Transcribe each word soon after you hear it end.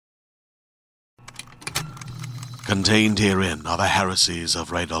Contained herein are the heresies of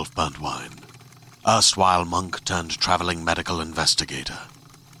Radolf Burntwine, erstwhile monk turned traveling medical investigator.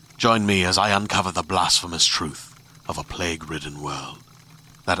 Join me as I uncover the blasphemous truth of a plague-ridden world,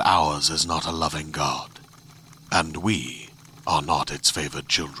 that ours is not a loving God, and we are not its favored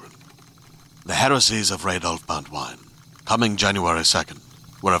children. The heresies of Radolf Burntwine, coming January 2nd,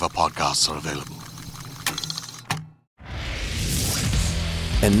 wherever podcasts are available.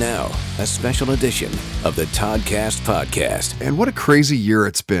 And now, a special edition of the Toddcast Podcast. And what a crazy year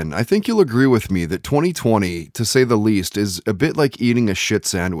it's been. I think you'll agree with me that 2020, to say the least, is a bit like eating a shit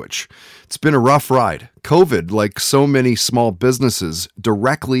sandwich. It's been a rough ride. COVID, like so many small businesses,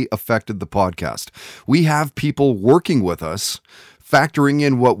 directly affected the podcast. We have people working with us, factoring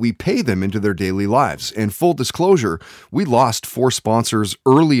in what we pay them into their daily lives. And full disclosure, we lost 4 sponsors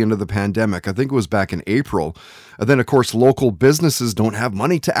early into the pandemic. I think it was back in April. And then, of course, local businesses don't have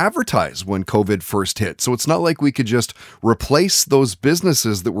money to advertise when COVID first hit. So it's not like we could just replace those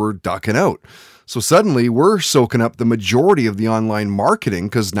businesses that were ducking out. So suddenly we're soaking up the majority of the online marketing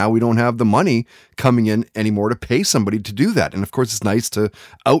because now we don't have the money coming in anymore to pay somebody to do that. And of course, it's nice to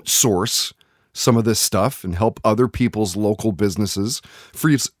outsource some of this stuff and help other people's local businesses.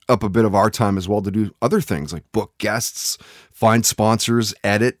 Frees up a bit of our time as well to do other things like book guests, find sponsors,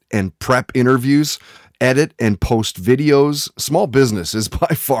 edit and prep interviews, edit and post videos. Small business is by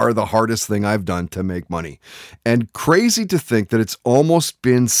far the hardest thing I've done to make money. And crazy to think that it's almost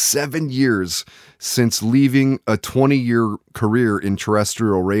been 7 years since leaving a 20-year career in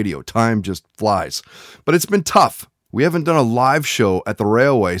terrestrial radio. Time just flies. But it's been tough. We haven't done a live show at the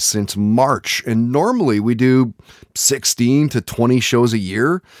Railway since March, and normally we do 16 to 20 shows a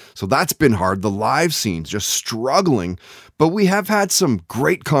year, so that's been hard. The live scene's just struggling, but we have had some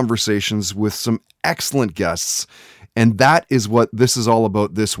great conversations with some excellent guests, and that is what this is all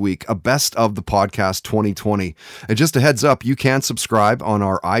about this week, a best of the podcast 2020. And just a heads up, you can subscribe on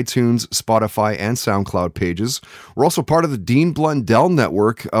our iTunes, Spotify, and SoundCloud pages. We're also part of the Dean Blundell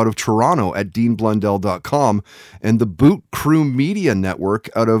Network out of Toronto at deanblundell.com and the Boot Crew Media Network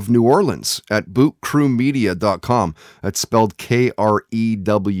out of New Orleans at bootcrewmedia.com. That's spelled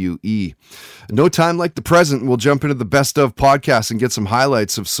Krewe. No time like the present, we'll jump into the best of podcast and get some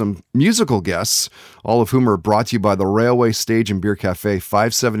highlights of some musical guests, all of whom are brought to you by the Railway Stage and Beer Cafe,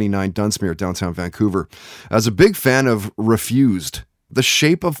 579 Dunsmuir, downtown Vancouver. As a big fan of Refused, The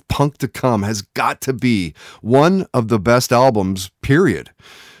Shape of Punk to Come has got to be one of the best albums, period.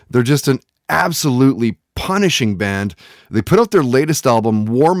 They're just an absolutely punishing band. They put out their latest album,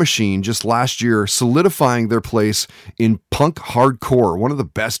 War Machine, just last year, solidifying their place in punk hardcore, one of the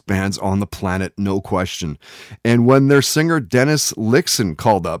best bands on the planet, no question. And when their singer Dennis Lixon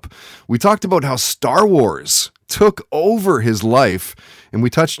called up, we talked about how Star Wars took over his life, and we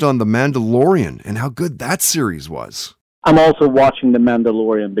touched on The Mandalorian and how good that series was. I'm also watching The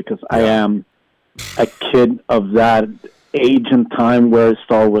Mandalorian because I am a kid of that age and time where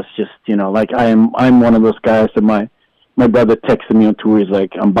Star Wars just, like I'm one of those guys that my brother texted me on tour. He's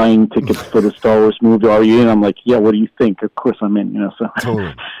like, I'm buying tickets for the Star Wars movie. Are you in? I'm like, yeah, what do you think? Of course I'm in, so.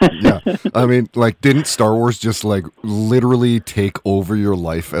 Totally. Yeah. I mean, like, didn't Star Wars just like literally take over your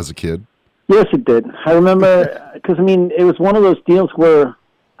life as a kid? Yes, it did. I remember, because it was one of those deals where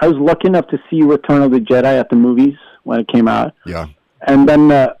I was lucky enough to see Return of the Jedi at the movies when it came out. Yeah. And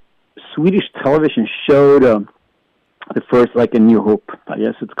then Swedish television showed the first, like, A New Hope, I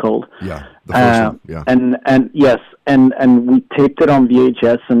guess it's called. Yeah, the first one, yeah. And yes, and we taped it on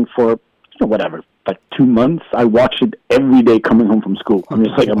VHS, and for, whatever, like 2 months, I watched it every day coming home from school. I'm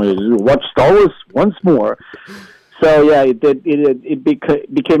just like, I'm going to watch Star Wars once more. So, yeah, it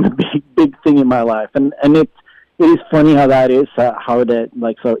became a big thing in my life. And it is funny how that is, how that,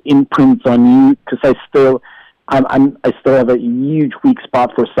 like, so imprints on you, because I still have a huge weak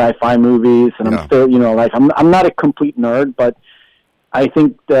spot for sci-fi movies, and I'm still, like, I'm not a complete nerd, but I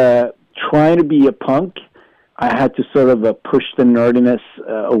think trying to be a punk, I had to sort of push the nerdiness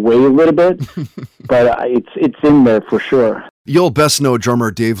away a little bit, but it's in there for sure. You'll best know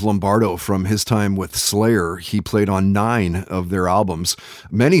drummer Dave Lombardo from his time with Slayer. He played on 9 of their albums.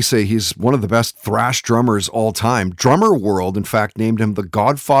 Many say he's one of the best thrash drummers all time. Drummer World, in fact, named him the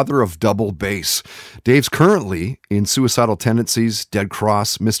godfather of double bass. Dave's currently in Suicidal Tendencies, Dead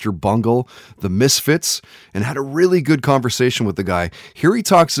Cross, Mr. Bungle, The Misfits, and had a really good conversation with the guy. Here he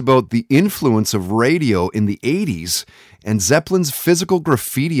talks about the influence of radio in the 80s and Zeppelin's Physical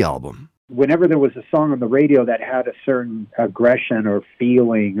Graffiti album. Whenever there was a song on the radio that had a certain aggression or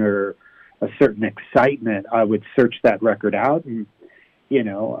feeling or a certain excitement, I would search that record out. And,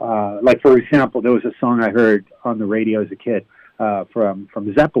 like, for example, there was a song I heard on the radio as a kid from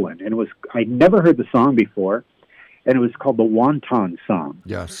Zeppelin. And I'd never heard the song before. and it was called the Wonton Song.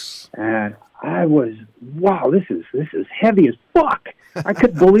 Yes. And I was, wow, this is heavy as fuck. I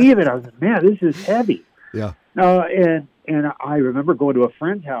couldn't believe it. I was like, man, this is heavy. Yeah. And I remember going to a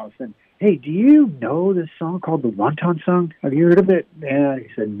friend's house and, hey, do you know this song called the Wonton Song? Have you heard of it? And he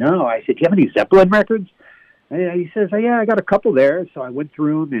said, no. I said, do you have any Zeppelin records? And he says, oh, yeah, I got a couple there. So I went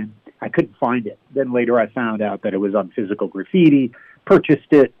through them and I couldn't find it. Then later I found out that it was on Physical Graffiti,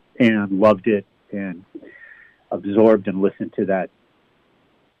 purchased it and loved it and absorbed and listened to that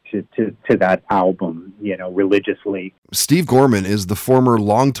to that album, religiously. Steve Gorman is the former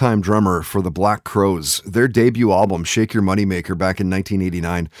longtime drummer for the Black Crowes. Their debut album, Shake Your Moneymaker, back in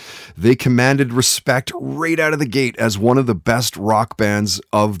 1989, they commanded respect right out of the gate as one of the best rock bands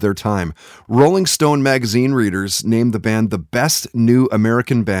of their time. Rolling Stone magazine readers named the band the best new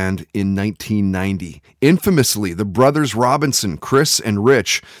American band in 1990. Infamously, the brothers Robinson, Chris and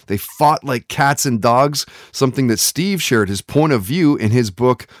Rich, they fought like cats and dogs, something that Steve shared his point of view in his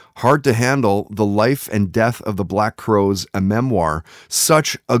book, Hard to Handle, The Life and Death of the Black Crowes, a memoir.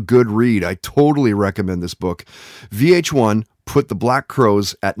 Such a good read. I totally recommend this book. VH1 put the Black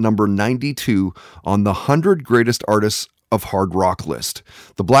Crowes at number 92 on the 100 Greatest Artists of Hard Rock list.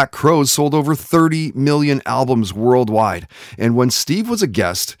 The Black Crowes sold over 30 million albums worldwide. And when Steve was a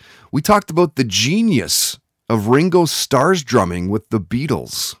guest, we talked about the genius of Ringo Starr's drumming with the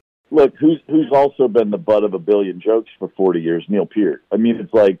Beatles. Look, who's also been the butt of a billion jokes for 40 years? Neil Peart. I mean,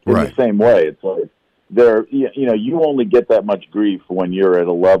 it's like in the same way. It's like you only get that much grief when you're at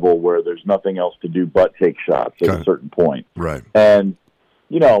a level where there's nothing else to do but take shots at a certain point. Right. And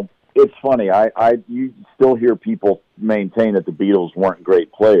it's funny. You still hear people maintain that the Beatles weren't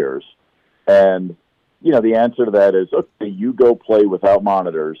great players, and the answer to that is, okay, you go play without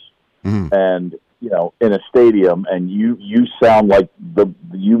monitors, and in a stadium, and you sound like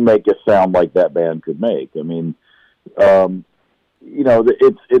you make a sound like that band could make. I mean, I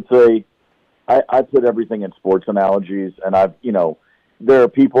put everything in sports analogies, and there are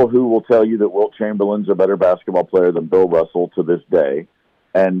people who will tell you that Wilt Chamberlain's a better basketball player than Bill Russell to this day,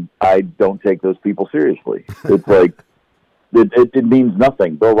 and I don't take those people seriously. It's like it means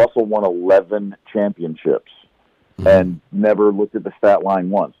nothing. Bill Russell won 11 championships and never looked at the stat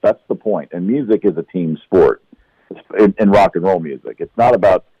line once. That's the point. And music is a team sport in rock and roll music. It's not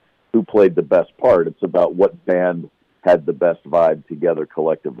about who played the best part. It's about what band had the best vibe together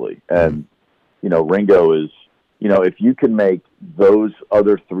collectively. And, Ringo is, if you can make those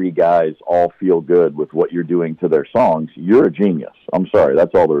other three guys all feel good with what you're doing to their songs, you're a genius. I'm sorry.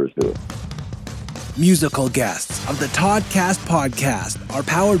 That's all there is to it. Musical guests of the Toddcast podcast are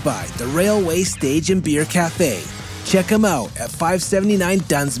powered by the Railway Stage and Beer Cafe. Check them out at 579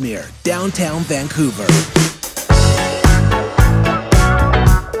 Dunsmuir, downtown Vancouver.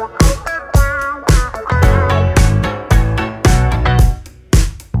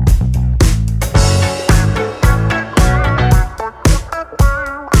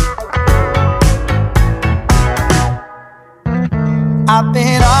 I've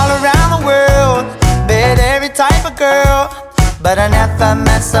been all around the world, met every type of girl, but I never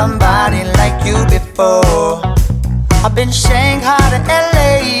met somebody like you before. I've been Shanghai to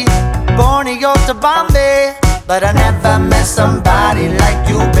LA, Borneo to Bombay, but I never met somebody like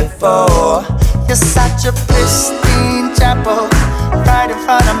you before. You're such a pristine chapel, right in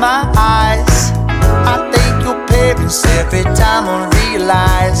front of my eyes. I think your parents every time I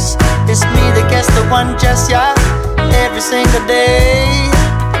realize it's me that gets the one just yeah every single day.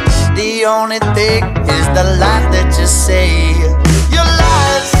 The only thing is the lies that you say. Your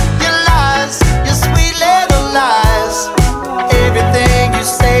lies, your sweet little lies. Everything you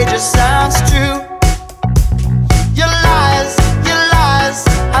say just sounds true. Your lies,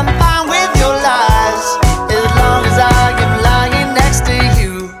 I'm fine with your lies, as long as I am lying next to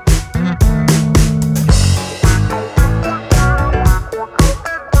you.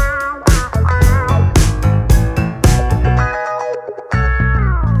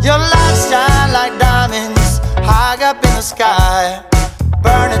 Your lights shine like diamonds high up in the sky,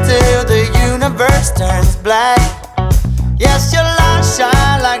 burn until the universe turns black. Yes, your lights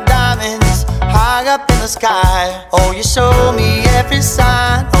shine like diamonds high up in the sky. Oh, you show me every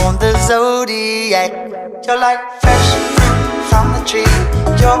sign on the zodiac. You're like fresh fruit from the tree,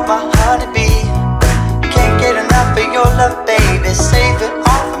 you're my honeybee. Can't get enough of your love, baby, save it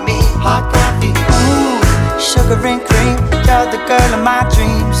all for me. Hot coffee, ooh, sugar and cream, you're the girl of my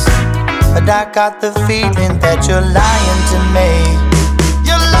dreams. But I got the feeling that you're lying to me.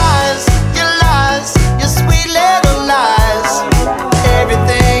 Your lies, your sweet little lies.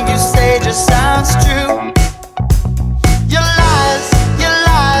 Everything you say just sounds true. Your lies,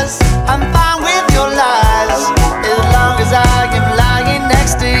 I'm fine with your lies, as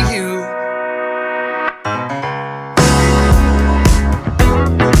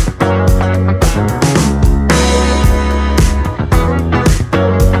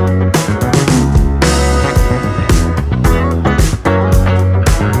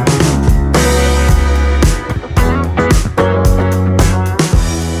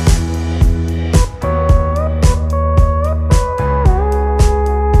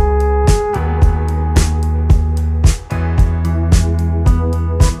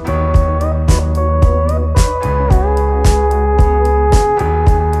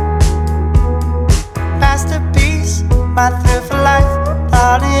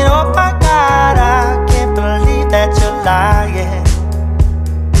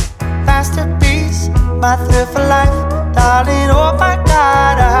my thrill for life, darling. Oh my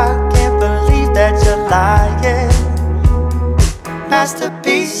God, I can't believe that you're lying.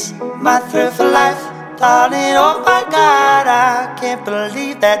 Masterpiece, my thrill for life, darling. Oh my God, I can't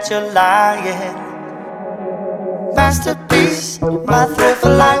believe that you're lying. Masterpiece, my thrill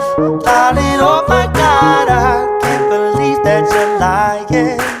for life, darling. Oh my God, I can't believe that you're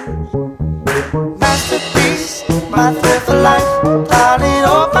lying. Masterpiece, my thrill for life, darling.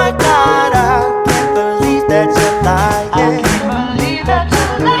 Oh my God, I can't believe that you're lying.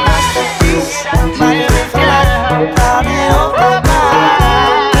 Masterpiece, my thrill for life, darling. Oh my God, I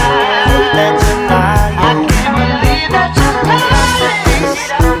can't believe that you're lying. Masterpiece,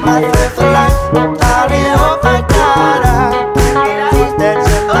 my thrill for life, darling. Oh my God, I can't believe that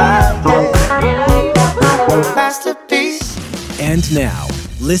you're lying. Masterpiece. And now,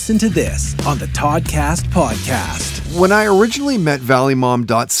 listen to this on the Toddcast podcast. When I originally met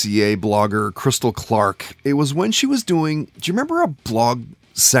valleymom.ca blogger Crystal Clark, it was when she was doing, do you remember a blog,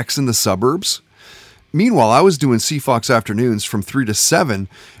 Sex in the Suburbs? Meanwhile, I was doing CFox afternoons from 3 to 7.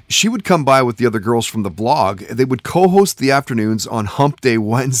 She would come by with the other girls from the blog. They would co-host the afternoons on Hump Day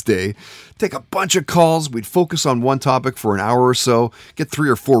Wednesday, take a bunch of calls. We'd focus on one topic for an hour or so, get 3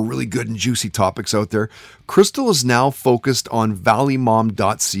 or 4 really good and juicy topics out there. Crystal is now focused on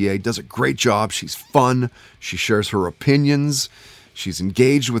valleymom.ca, does a great job. She's fun. She shares her opinions. She's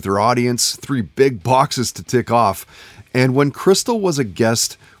engaged with her audience. 3 big boxes to tick off. And when Crystal was a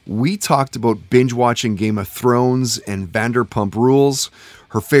guest, we talked about binge watching Game of Thrones and Vanderpump Rules,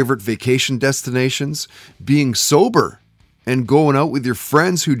 her favorite vacation destinations, being sober, and going out with your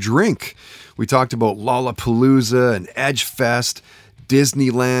friends who drink. We talked about Lollapalooza and Edge Fest,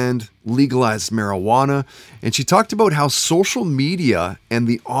 Disneyland, legalized marijuana, and she talked about how social media and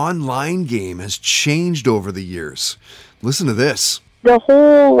the online game has changed over the years. Listen to this. The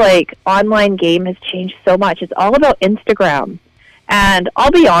whole online game has changed so much. It's all about Instagram. And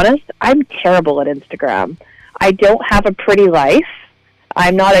I'll be honest, I'm terrible at Instagram. I don't have a pretty life.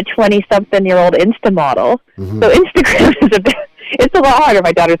 I'm not a 20-something-year-old Insta model. Mm-hmm. So Instagram is it's a lot harder.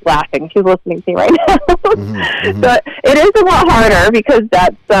 My daughter's laughing. She's listening to me right now. Mm-hmm. But it is a lot harder because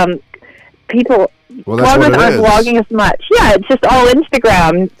that's people bloggers aren't blogging as much. Yeah, it's just all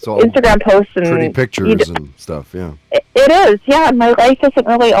Instagram. Instagram posts and pretty pictures and stuff. Yeah, it is. Yeah, my life isn't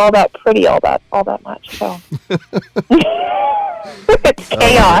really all that pretty, all that much. So it's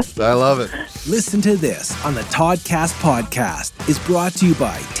chaos. I love it. Listen to this on the Toddcast podcast is brought to you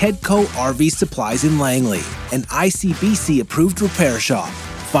by Tedco RV Supplies in Langley, an ICBC approved repair shop.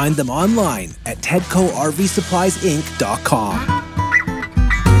 Find them online at TedcoRVSuppliesInc.com.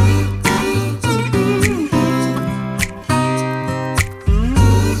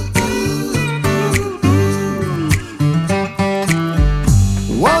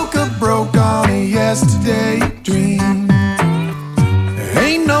 Yesterday dream, there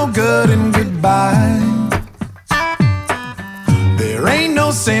ain't no good and goodbye. There ain't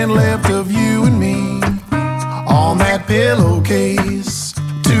no sand left of you and me on that pillowcase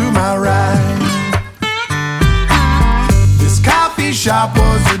to my right. This coffee shop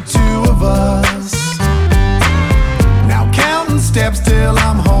was the 2 of us, now counting steps till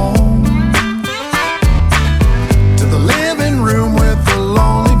I'm home to the living room with the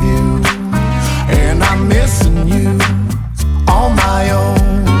lonely view. And I'm missing you on my own.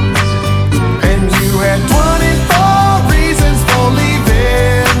 And you had 24 reasons for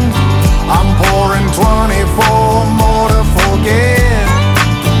leaving. I'm pouring 24 more to forget.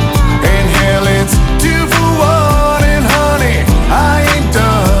 And hell, it's 2 for 1. And honey, I ain't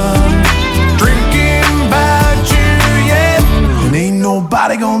done drinking about you yet. And ain't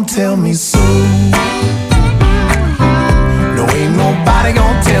nobody gonna tell me so. No, ain't nobody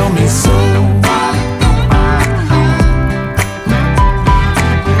gonna tell me so.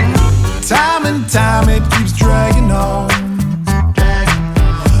 Time it keeps dragging on.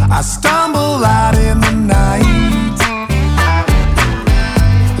 I stumble out in the night,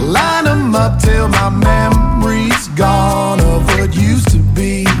 line them up till my memory's gone of what used to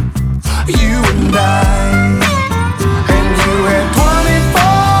be you and I. And you had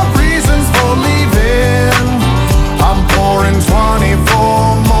 24 reasons for leaving. I'm pouring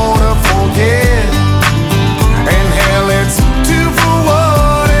 24 more to forget. And hell, it's 2 for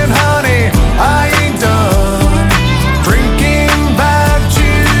 1. And honey, I ain't done drinking about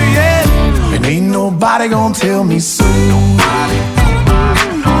you yet. And ain't nobody gonna tell me so. No,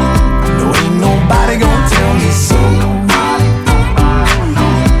 ain't nobody gonna tell me so.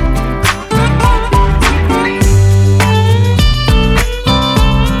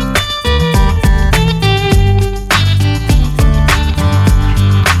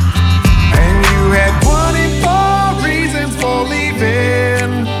 And you had 1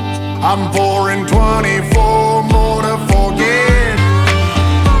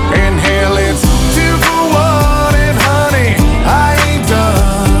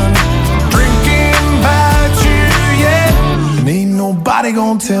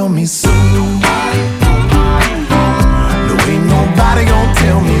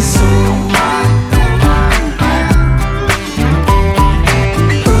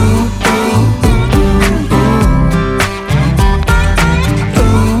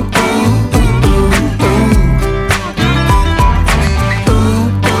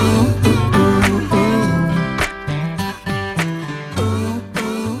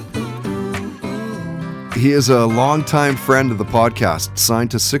 He is a longtime friend of the podcast,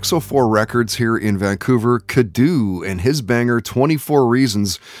 signed to 604 Records here in Vancouver. Kadu and his banger 24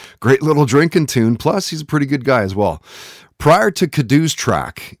 Reasons, great little drinking tune. Plus, he's a pretty good guy as well. Prior to Kadu's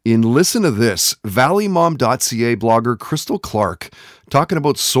track, in Listen to This, valleymom.ca blogger Crystal Clark talking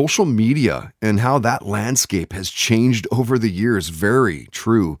about social media and how that landscape has changed over the years. Very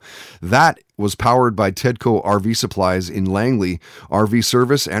true. That was powered by Tedco RV Supplies in Langley. RV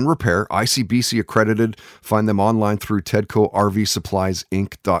service and repair, ICBC accredited. Find them online through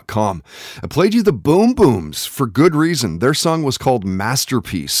TedcoRVSuppliesInc.com. I played you the Boom Booms for good reason. Their song was called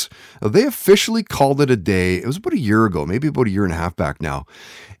Masterpiece. They officially called it a day. It was about a year ago, maybe about a year and a half back now.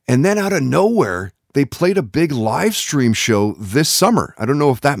 And then out of nowhere, they played a big live stream show this summer. I don't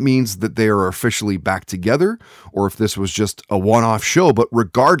know if that means that they are officially back together or if this was just a one-off show, but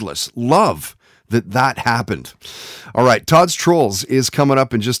regardless, love that happened. All right, Todd's Trolls is coming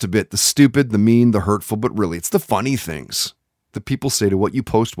up in just a bit. The stupid, the mean, the hurtful, but really it's the funny things that people say to what you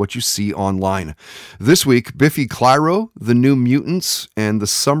post, what you see online. This week, Biffy Clyro, the New Mutants, and the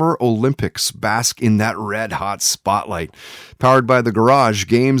Summer Olympics bask in that red-hot spotlight. Powered by The Garage,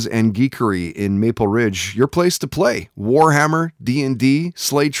 Games and Geekery in Maple Ridge, your place to play. Warhammer, D&D,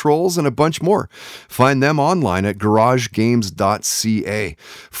 Slay Trolls, and a bunch more. Find them online at garagegames.ca.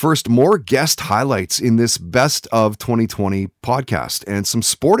 First, more guest highlights in this Best of 2020 podcast, and some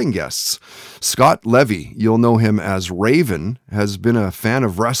sporting guests. Scott Levy, you'll know him as Raven, has been a fan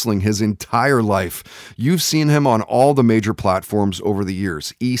of wrestling his entire life. You've seen him on all the major platforms over the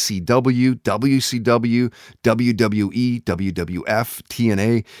years. ECW, WCW, WWE, WWF,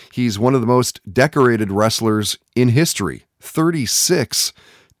 TNA. He's one of the most decorated wrestlers in history. 36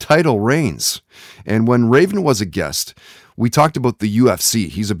 title reigns. And when Raven was a guest, we talked about the UFC.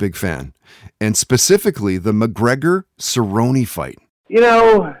 He's a big fan. And specifically the McGregor-Cerrone fight. You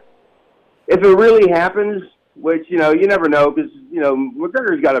know, if it really happens, which, you know, you never know because, you know,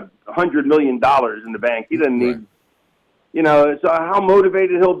 McGregor's got $100 million in the bank. He doesn't need, you know, so how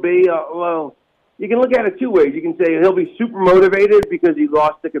motivated he'll be, well, you can look at it two ways. You can say he'll be super motivated because he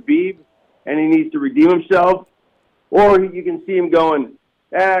lost to Khabib and he needs to redeem himself, or you can see him going,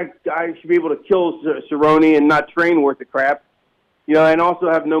 I should be able to kill Cerrone and not train worth of crap, you know, and also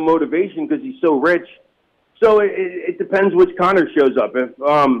have no motivation because he's so rich. So it depends which Conor shows up.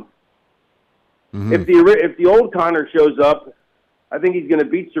 If the old Conor shows up, I think he's going to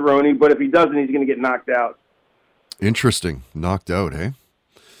beat Cerrone, but if he doesn't, he's going to get knocked out. Interesting. Knocked out, eh?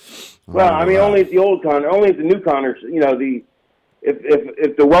 Well, I mean, only if the old Conor, only if the new Conor, you know,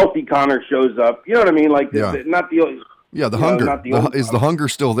 if the wealthy Conor shows up, you know what I mean? Like, not the old. Yeah, the hunger. Is the hunger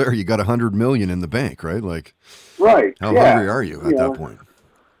still there? You got $100 million in the bank, right? Like, right. How hungry are you at that point?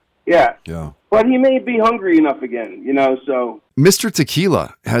 Yeah. Yeah. But he may be hungry enough again, you know, so. Mr.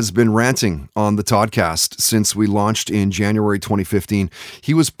 Tequila has been ranting on the Toddcast since we launched in January 2015.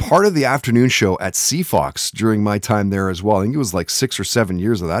 He was part of the afternoon show at CFox during my time there as well. I think it was like 6 or 7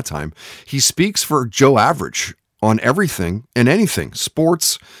 years of that time. He speaks for Joe Average on everything and anything,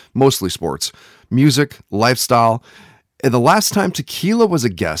 sports, mostly sports, music, lifestyle. And the last time Tequila was a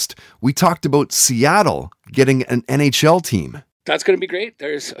guest, we talked about Seattle getting an NHL team. That's going to be great.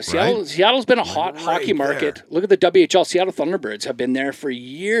 There's Seattle's been a hot hockey market. There. Look at the WHL. Seattle Thunderbirds have been there for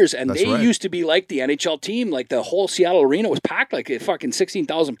years, and they used to be like the NHL team. Like the whole Seattle arena was packed like fucking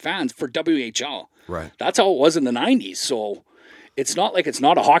 16,000 fans for WHL. Right. That's how it was in the 90s. So it's not like it's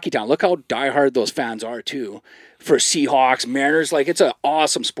not a hockey town. Look how diehard those fans are too. For Seahawks, Mariners, like it's an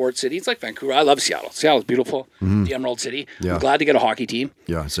awesome sports city. It's like Vancouver. I love Seattle. Seattle's beautiful. The Emerald City. Yeah. I'm glad to get a hockey team.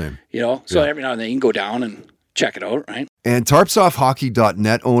 Yeah, same. You know, so every now and then you can go down and check it out, right? And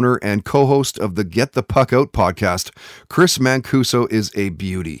TarpsOffHockey.net owner and co-host of the Get the Puck Out podcast, Chris Mancuso is a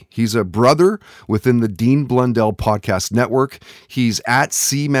beauty. He's a brother within the Dean Blundell podcast network. He's at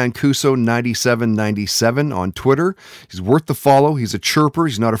CMancuso9797 on Twitter. He's worth the follow. He's a chirper.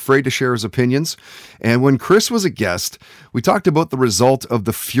 He's not afraid to share his opinions. And when Chris was a guest, we talked about the result of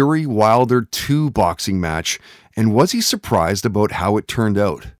the Fury Wilder 2 boxing match. And was he surprised about how it turned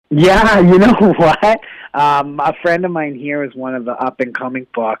out? Yeah, you know what? A friend of mine here is one of the up-and-coming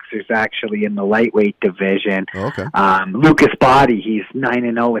boxers, actually, in the lightweight division. Okay. Lucas Body, he's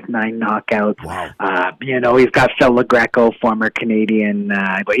 9-0 with 9 knockouts. Wow. You know, he's got Phil LaGreco, former Canadian,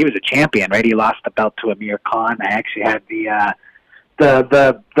 but he was a champion, right? He lost the belt to Amir Khan. I actually had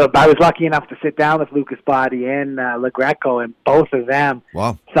I was lucky enough to sit down with Lucas Body and LaGreco, and both of them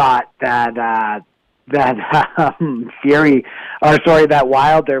thought that that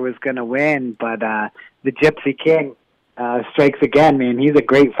Wilder was going to win, but the Gypsy King strikes again, man. He's a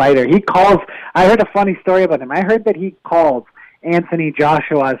great fighter. I heard a funny story about him. I heard that he called Anthony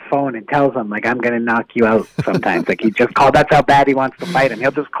Joshua's phone and tells him, like, I'm going to knock you out sometimes. Like, he just called. That's how bad he wants to fight him.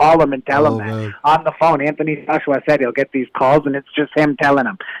 He'll just call him and tell him that on the phone. Anthony Joshua said he'll get these calls, and it's just him telling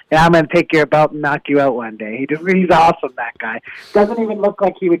him, yeah, I'm going to take your belt and knock you out one day. He's awesome, that guy. Doesn't even look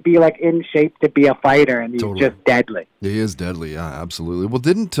like he would be, like, in shape to be a fighter, and he's just deadly. He is deadly, yeah, absolutely. Well,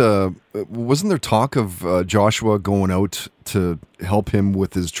 wasn't there talk of Joshua going out to help him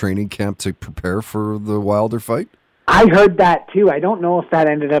with his training camp to prepare for the Wilder fight? I heard that too. I don't know if that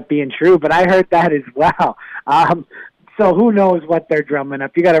ended up being true, but I heard that as well. So who knows what they're drumming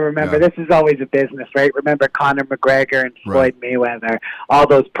up? You got to remember, this is always a business, right? Remember Conor McGregor and Floyd Mayweather, all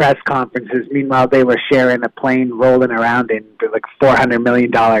those press conferences. Meanwhile, they were sharing a plane rolling around in like $400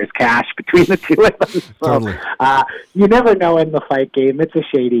 million cash between the two of them. So, totally. You never know in the fight game. It's a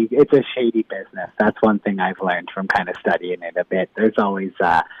shady business. That's one thing I've learned from kind of studying it a bit. There's always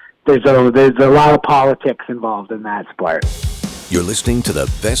there's a lot of politics involved in that sport. You're listening to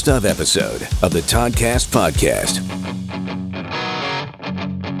the best of episode of the Toddcast Podcast.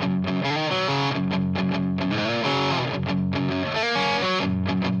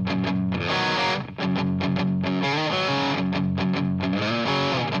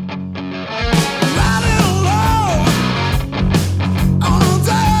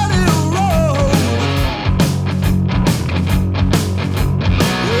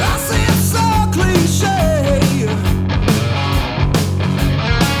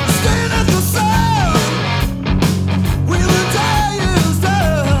 Staying at the sun with a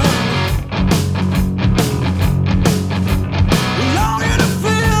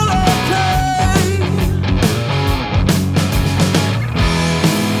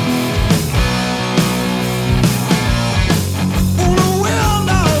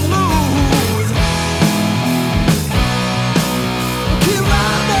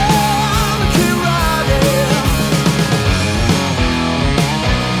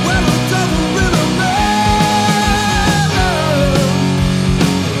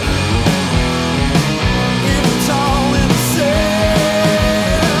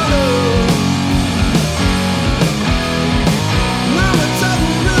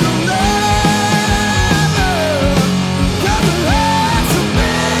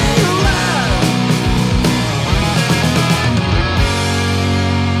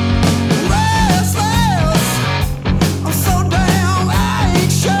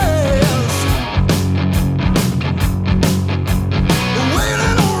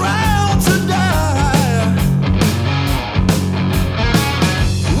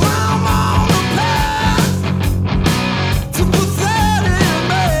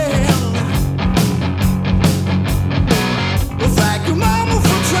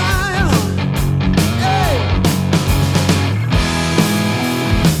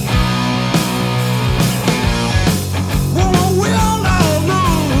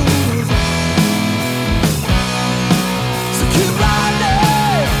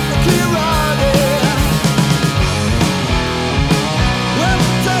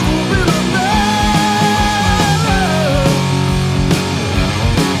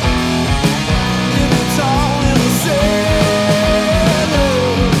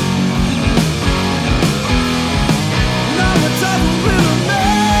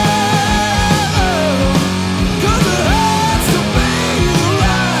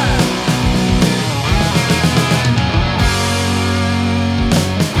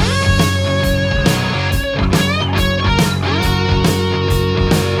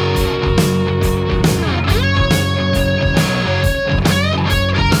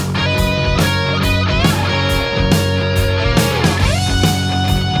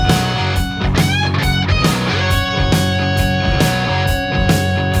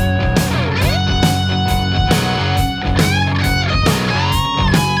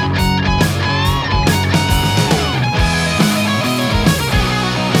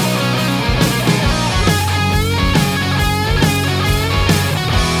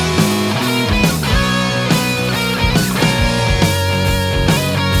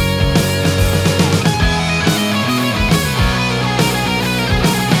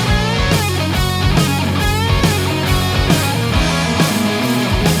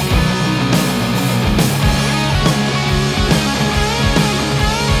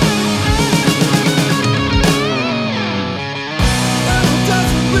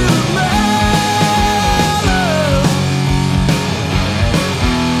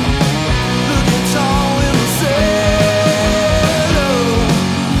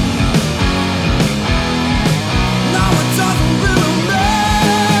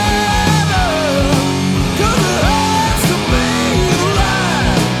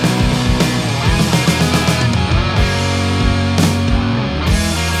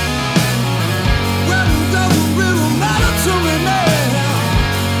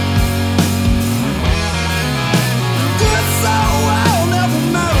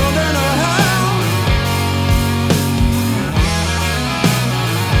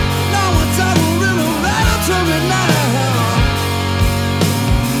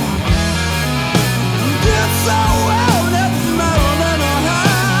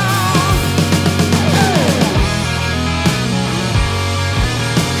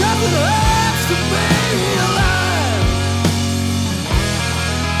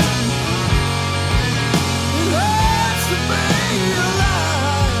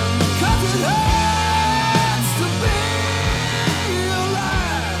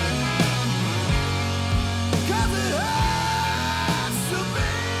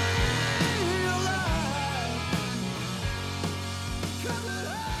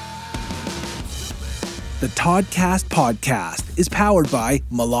The Toddcast podcast is powered by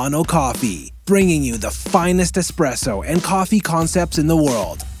Milano Coffee, bringing you the finest espresso and coffee concepts in the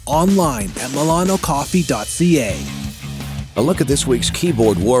world. Online at milanocoffee.ca. A look at this week's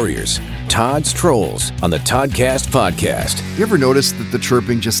keyboard warriors, Todd's Trolls, on the Toddcast podcast. You ever notice that the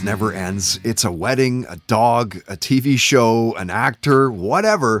chirping just never ends? It's a wedding, a dog, a TV show, an actor,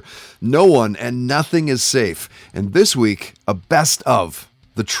 whatever. No one and nothing is safe. And this week, a best of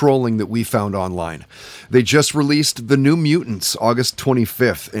the trolling that we found online. They just released The New Mutants August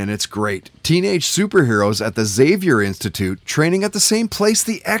 25th, and it's great. Teenage superheroes at the Xavier Institute training at the same place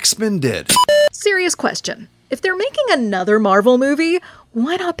the X-Men did. Serious question. If they're making another Marvel movie,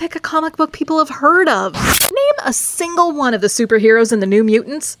 why not pick a comic book people have heard of? Name a single one of the superheroes in The New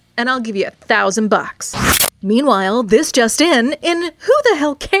Mutants, and I'll give you $1,000. Meanwhile, this just in Who the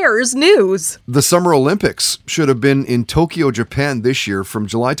Hell Cares news. The Summer Olympics should have been in Tokyo, Japan this year from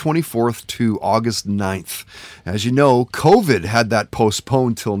July 24th to August 9th. As you know, COVID had that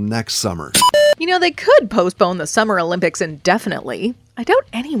postponed till next summer. You know, they could postpone the Summer Olympics indefinitely. I doubt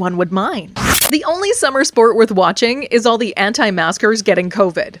anyone would mind. The only summer sport worth watching is all the anti-maskers getting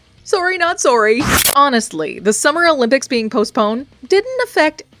COVID. Sorry, not sorry. Honestly, the Summer Olympics being postponed didn't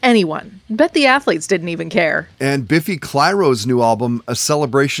affect anyone. Bet the athletes didn't even care. And Biffy Clyro's new album, A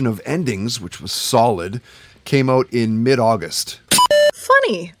Celebration of Endings, which was solid, came out in mid-August.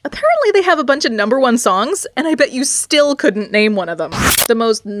 Funny. Apparently they have a bunch of #1 songs, and I bet you still couldn't name one of them. The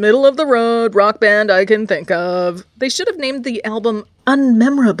most middle-of-the-road rock band I can think of. They should have named the album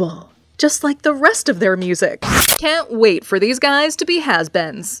Unmemorable, just like the rest of their music. Can't wait for these guys to be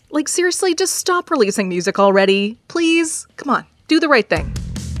has-beens. Like, seriously, just stop releasing music already. Please? Come on, do the right thing.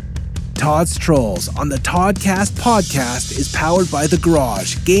 Todd's Trolls on the Toddcast podcast is powered by The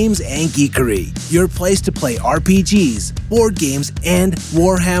Garage, Games and Geekery, your place to play RPGs, board games, and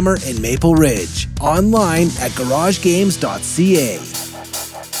Warhammer in Maple Ridge. Online at garagegames.ca.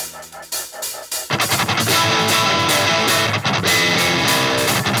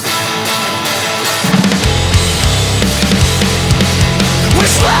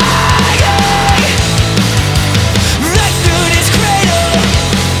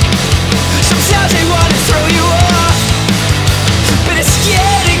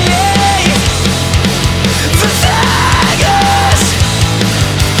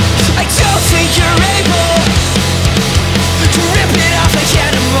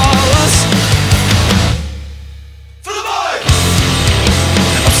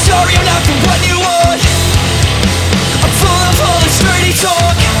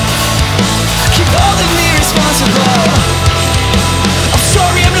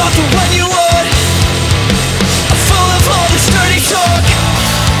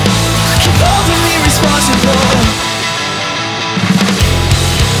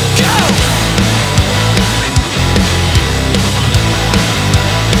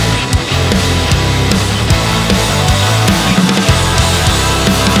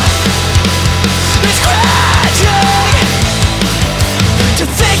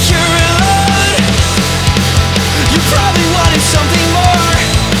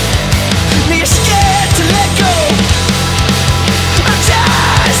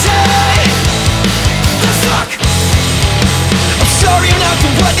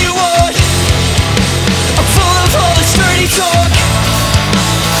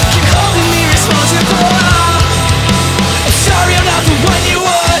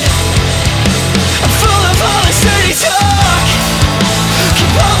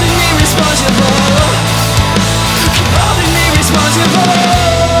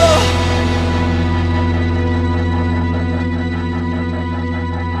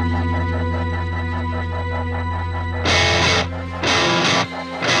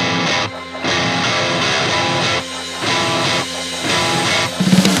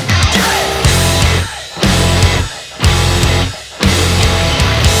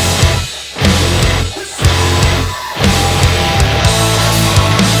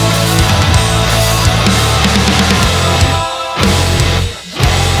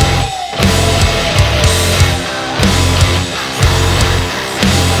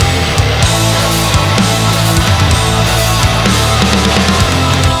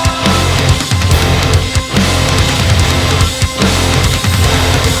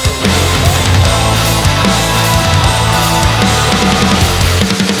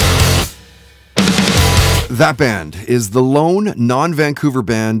 That band is the lone non-Vancouver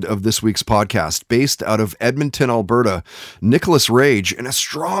band of this week's podcast, based out of Edmonton, Alberta. Nicholas Rage, and a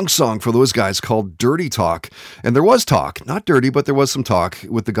strong song for those guys called Dirty Talk. And there was talk, not dirty, but there was some talk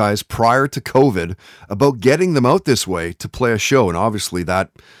with the guys prior to COVID about getting them out this way to play a show. And obviously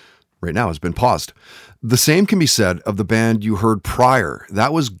that right now has been paused. The same can be said of the band you heard prior.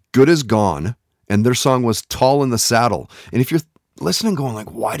 That was Good As Gone, and their song was Tall in the Saddle. And if you're listening going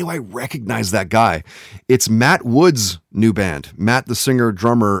like, why do I recognize that guy? It's Matt Wood's new band. Matt, the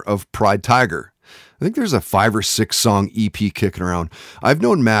singer-drummer of Pride Tiger. I think there's a 5 or 6 song EP kicking around. I've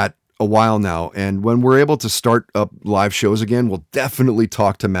known Matt a while now, and when we're able to start up live shows again, we'll definitely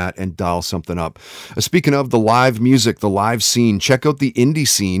talk to Matt and dial something up. Speaking of the live music, the live scene, check out the indie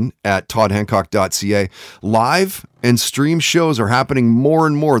scene at toddhancock.ca. Live and stream shows are happening more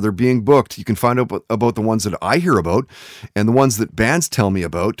and more. They're being booked. You can find out about the ones that I hear about and the ones that bands tell me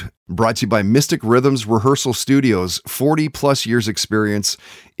about. Brought to you by Mystic Rhythms Rehearsal Studios, 40 plus years experience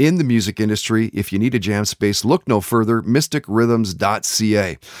in the music industry. If you need a jam space, look no further,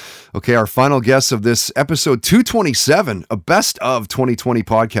 mysticrhythms.ca. Okay, our final guests of this episode 227, a best of 2020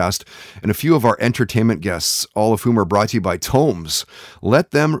 podcast, and a few of our entertainment guests, all of whom are brought to you by Tomes.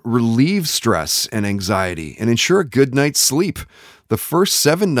 Let them relieve stress and anxiety and ensure a good night's sleep. The first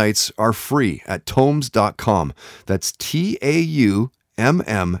 7 nights are free at tomes.com. That's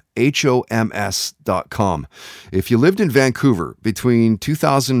TAUMMHOMS.com. If you lived in Vancouver between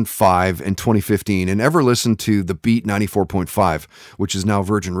 2005 and 2015 and ever listened to The Beat 94.5, which is now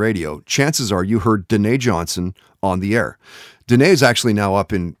Virgin Radio, chances are you heard Danae Johnson on the air. Danae is actually now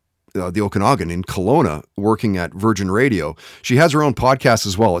up in the Okanagan in Kelowna working at Virgin Radio. She has her own podcast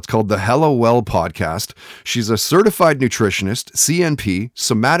as well. It's called the Hello Well Podcast. She's a certified nutritionist, CNP,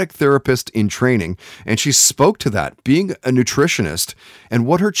 somatic therapist in training, and she spoke to that, being a nutritionist, and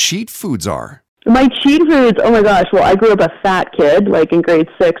what her cheat foods are. My cheat foods, oh my gosh, well, I grew up a fat kid. Like in grade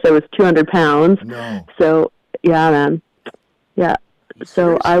 6, I was 200 pounds. No. So, yeah, man. Yeah.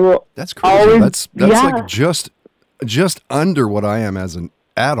 So I will That's crazy. always... That's like just under what I am as an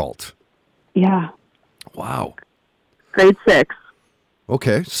adult. Yeah. Wow. Grade 6.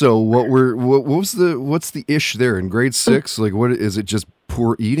 Okay, so what's the ish there in grade 6? Like, what is it? Just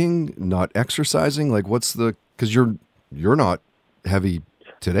poor eating, not exercising? Like, what's the? Because you're not heavy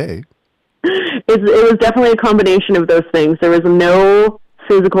today. It was definitely a combination of those things. There was no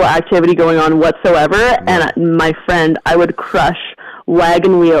physical activity going on whatsoever, and my friend, I would crush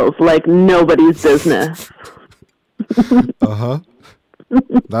wagon wheels like nobody's business. Uh-huh.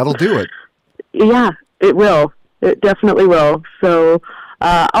 That'll do it. Yeah, it will. It definitely will. So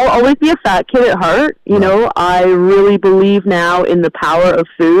I'll always be a fat kid at heart. You know, I really believe now in the power of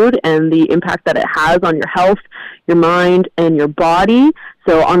food and the impact that it has on your health, your mind, and your body.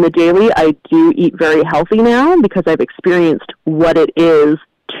 So on the daily, I do eat very healthy now because I've experienced what it is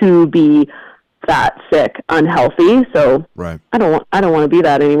to be fat, sick, unhealthy. So right. I don't want to be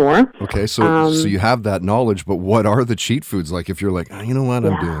that anymore. Okay, so you have that knowledge, but what are the cheat foods? Like if you're like, you know what,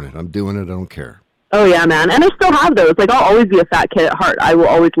 I'm doing it, I don't care. Oh yeah, man. And I still have those. Like I'll always be a fat kid at heart. I will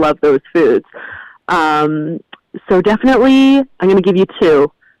always love those foods. So definitely I'm going to give you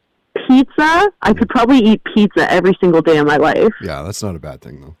 2. Pizza. I could probably eat pizza every single day of my life. Yeah, that's not a bad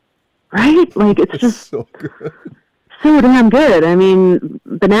thing though. Right? Like it's just so good. So damn good. I mean,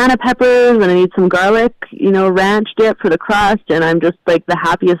 banana peppers, and I need some garlic, ranch dip for the crust, and I'm just like the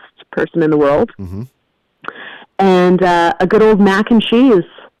happiest person in the world. Mm-hmm. And a good old mac and cheese.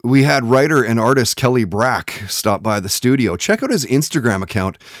 We had writer and artist Kelly Brack stop by the studio. Check out his Instagram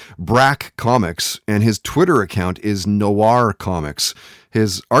account, Brack Comics, and his Twitter account is Noir Comics.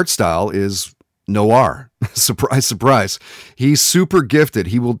 His art style is noir. Surprise, surprise. He's super gifted.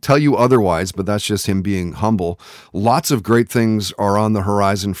 He will tell you otherwise, but that's just him being humble. Lots of great things are on the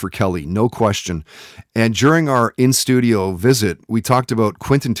horizon for Kelly, no question. And during our in-studio visit, we talked about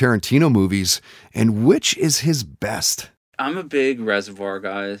Quentin Tarantino movies and which is his best. I'm a big Reservoir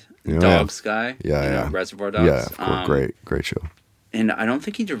guy, Yeah. Dogs guy. Yeah. Reservoir Dogs. Yeah, of course. Great show. And I don't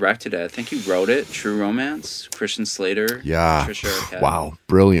think he directed it. I think he wrote it. True Romance. Christian Slater. Yeah. Patricia Arquette. Wow.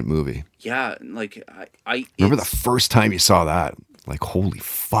 Brilliant movie. Yeah. Like, I remember the first time you saw that? Like, holy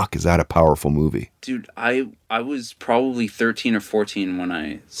fuck, is that a powerful movie? Dude, I was probably 13 or 14 when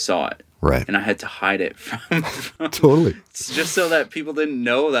I saw it. Right. And I had to hide it from Totally. just so that people didn't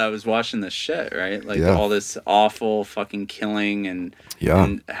know that I was watching this shit, right? Like Yeah. all this awful fucking killing and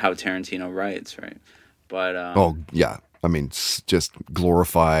how Tarantino writes, right? But oh, yeah. I mean, just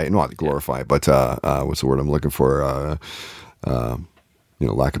glorify, not glorify, but what's the word I'm looking for?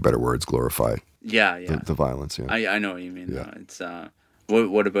 Lack of better words, glorify. Yeah. The violence, yeah. I know what you mean. Yeah. Though. It's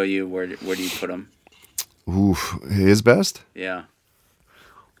what about you? Where do you put him? Oof, his best? Yeah.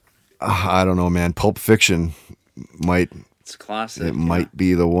 I don't know, man. Pulp Fiction might. It's classic. It might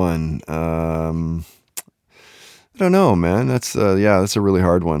be the one. I don't know, man. That's that's a really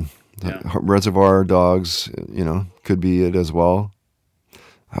hard one. Yeah. Reservoir Dogs, could be it as well.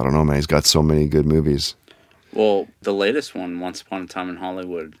 I don't know, man. He's got so many good movies. Well, the latest one, Once Upon a Time in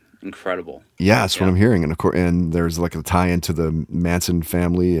Hollywood, incredible. Yeah, that's what I'm hearing. And of course, and there's like a tie into the Manson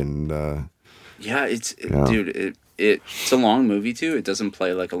family, and dude, it's a long movie too. It doesn't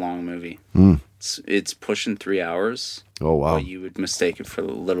play like a long movie. It's pushing 3 hours. Oh, wow. But you would mistake it for a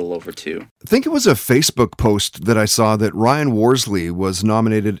little over 2. I think it was a Facebook post that I saw that Ryan Worsley was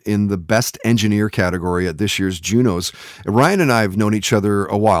nominated in the Best Engineer category at this year's Junos. Ryan and I have known each other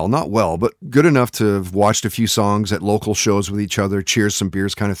a while, not well, but good enough to have watched a few songs at local shows with each other, cheers some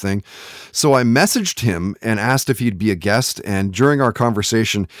beers kind of thing. So I messaged him and asked if he'd be a guest, and during our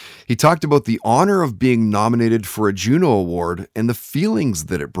conversation, he talked about the honor of being nominated for a Juno Award and the feelings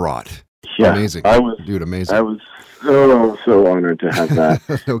that it brought. Yeah, amazing. Dude, amazing. I was so honored to have that.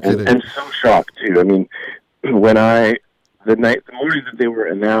 No kidding. And so shocked too. I mean, the morning that they were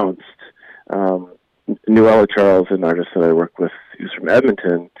announced, Noella Charles, an artist that I work with, who's from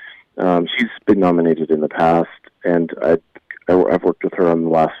Edmonton, she's been nominated in the past, and I've worked with her on the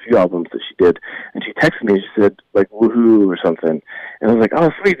last few albums that she did, and she texted me, she said, like, woohoo or something, and I was like,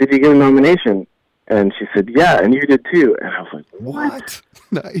 oh, sweet, did you get a nomination? And she said, yeah, and you did too. And I was like, what?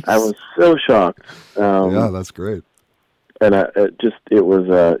 Nice. I was so shocked. Yeah, that's great. And it was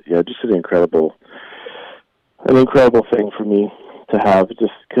just an incredible thing for me to have,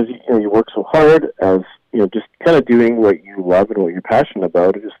 just because you work so hard as just kind of doing what you love and what you're passionate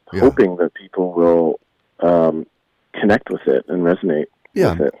about, and just hoping that people will connect with it and resonate.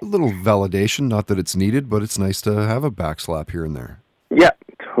 Yeah, with it. A little validation. Not that it's needed, but it's nice to have a backslap here and there. Yeah,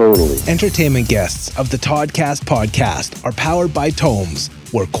 totally. Entertainment guests of the Toddcast podcast are powered by Tomes,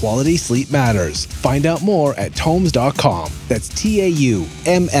 where quality sleep matters. Find out more at tomes.com. That's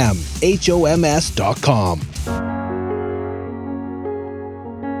TAUMMHOMS.com.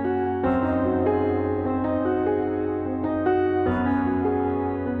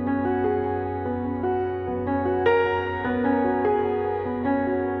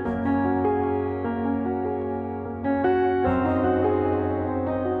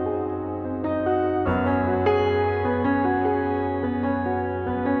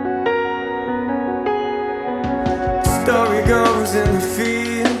 Story goes in the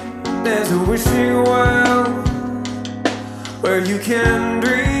field, there's a wishing well where you can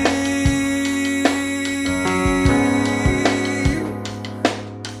dream.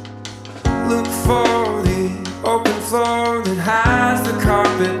 Look for the open floor that has the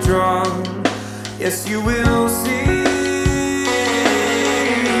carpet drawn. Yes, you will see.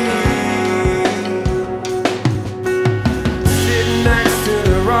 Sitting next to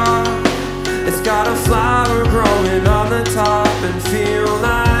the rock, it's got a flower growing on the top and feel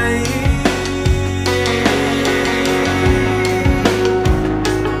like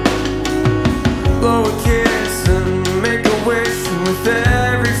blow a kiss and make a wish with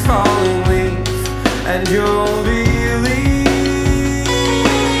every falling leaf, and you'll believe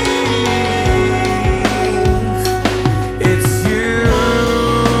it's you,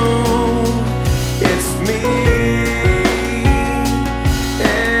 it's me,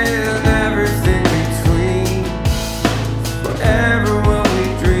 and everything between. Forever will we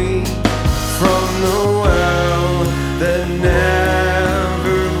dream from the well that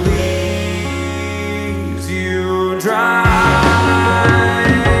never leaves you dry.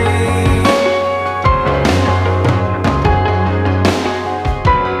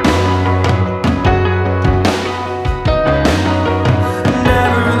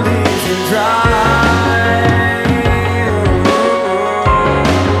 Never leaves you dry.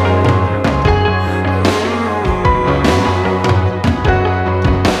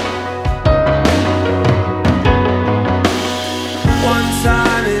 One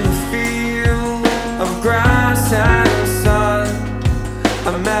time in a field of grass and the sun, I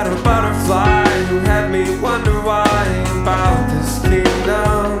met a butterfly who had me wonder why about this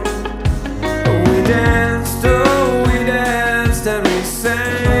kingdom. We danced, oh we danced, and we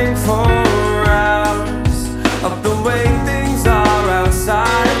sang for hours of the way things are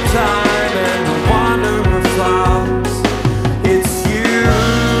outside of time and the wonder of flowers. It's you,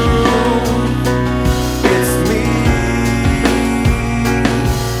 it's me,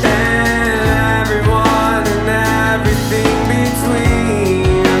 and everyone and everything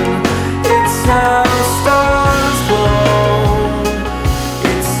between. It's how stars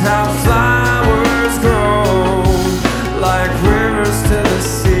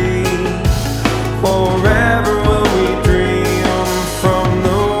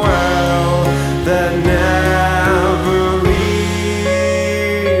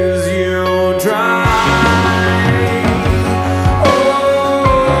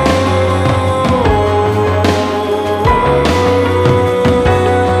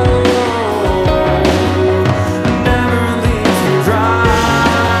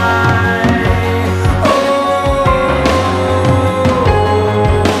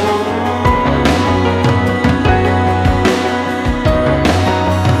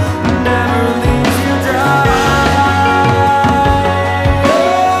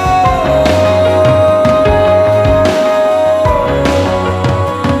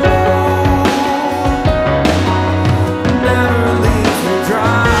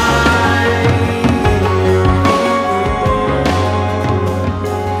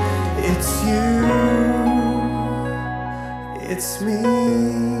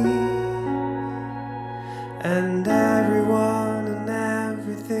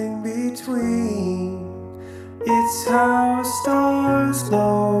It's how stars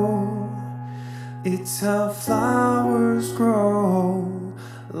glow. It's how flowers grow,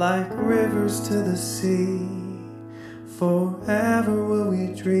 like rivers to the sea. Forever will we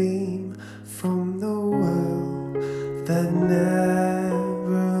dream from the world that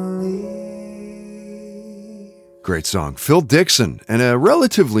never leaves. Great song. Phil Dixon, and a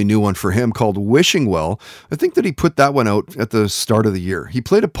relatively new one for him called Wishing Well. I think that he put that one out at the start of the year. He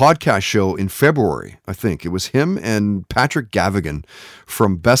played a podcast show in February, I think. It was him and Patrick Gavigan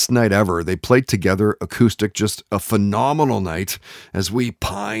from Best Night Ever. They played together acoustic, just a phenomenal night as we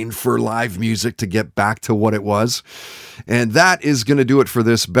pine for live music to get back to what it was. And that is going to do it for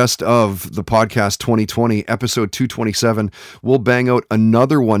this Best of the Podcast 2020, episode 227. We'll bang out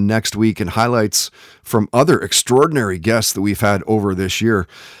another one next week and highlights from other extraordinary guests that we've had over this year.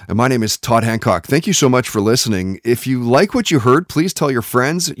 And my name is Todd Hancock. Thank you so much for listening. If you like what you heard, please tell your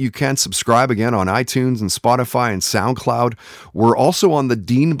friends. You can subscribe again on iTunes and Spotify and SoundCloud. We're also on the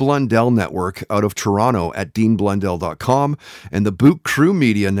Dean Blundell Network out of Toronto at deanblundell.com and the Boot Crew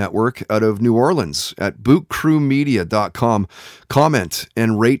Media Network out of New Orleans at bootcrewmedia.com. Comment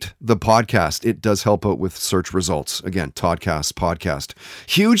and rate the podcast. It does help out with search results. Again, Toddcast Podcast.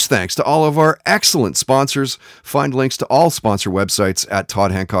 Huge thanks to all of our excellent sponsors. Find links to all sponsor websites at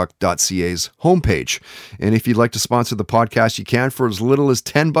toddhancock.ca's homepage. And if you'd like to sponsor the podcast, you can for as little as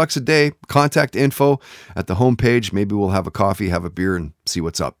 $10 a day. Contact info at the homepage. Maybe we'll have a coffee, have a beer, and see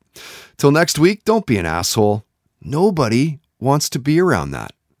what's up. Till next week, don't be an asshole. Nobody wants to be around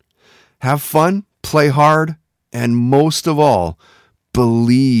that. Have fun, play hard, and most of all,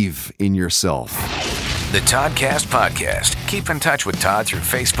 believe in yourself. The Toddcast Podcast. Keep in touch with Todd through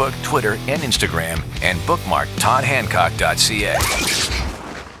Facebook, Twitter, and Instagram, and bookmark toddhancock.ca.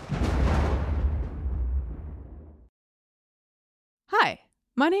 Hi,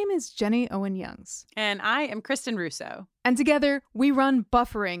 my name is Jenny Owen Youngs. And I am Kristen Russo. And together, we run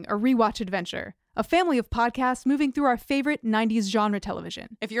Buffering, a Rewatch Adventure, a family of podcasts moving through our favorite 90s genre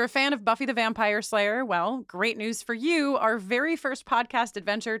television. If you're a fan of Buffy the Vampire Slayer, well, great news for you. Our very first podcast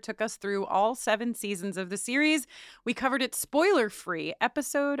adventure took us through all 7 seasons of the series. We covered it spoiler-free,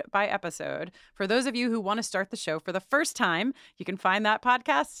 episode by episode. For those of you who want to start the show for the first time, you can find that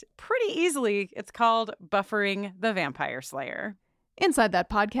podcast pretty easily. It's called Buffering the Vampire Slayer. Inside that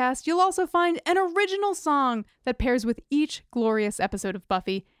podcast, you'll also find an original song that pairs with each glorious episode of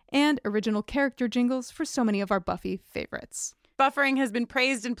Buffy, and original character jingles for so many of our Buffy favorites. Buffering has been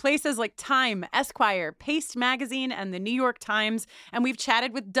praised in places like Time, Esquire, Paste Magazine, and the New York Times, and we've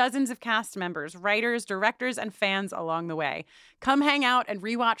chatted with dozens of cast members, writers, directors, and fans along the way. Come hang out and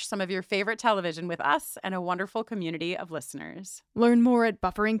rewatch some of your favorite television with us and a wonderful community of listeners. Learn more at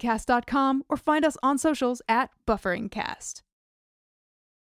bufferingcast.com or find us on socials at bufferingcast.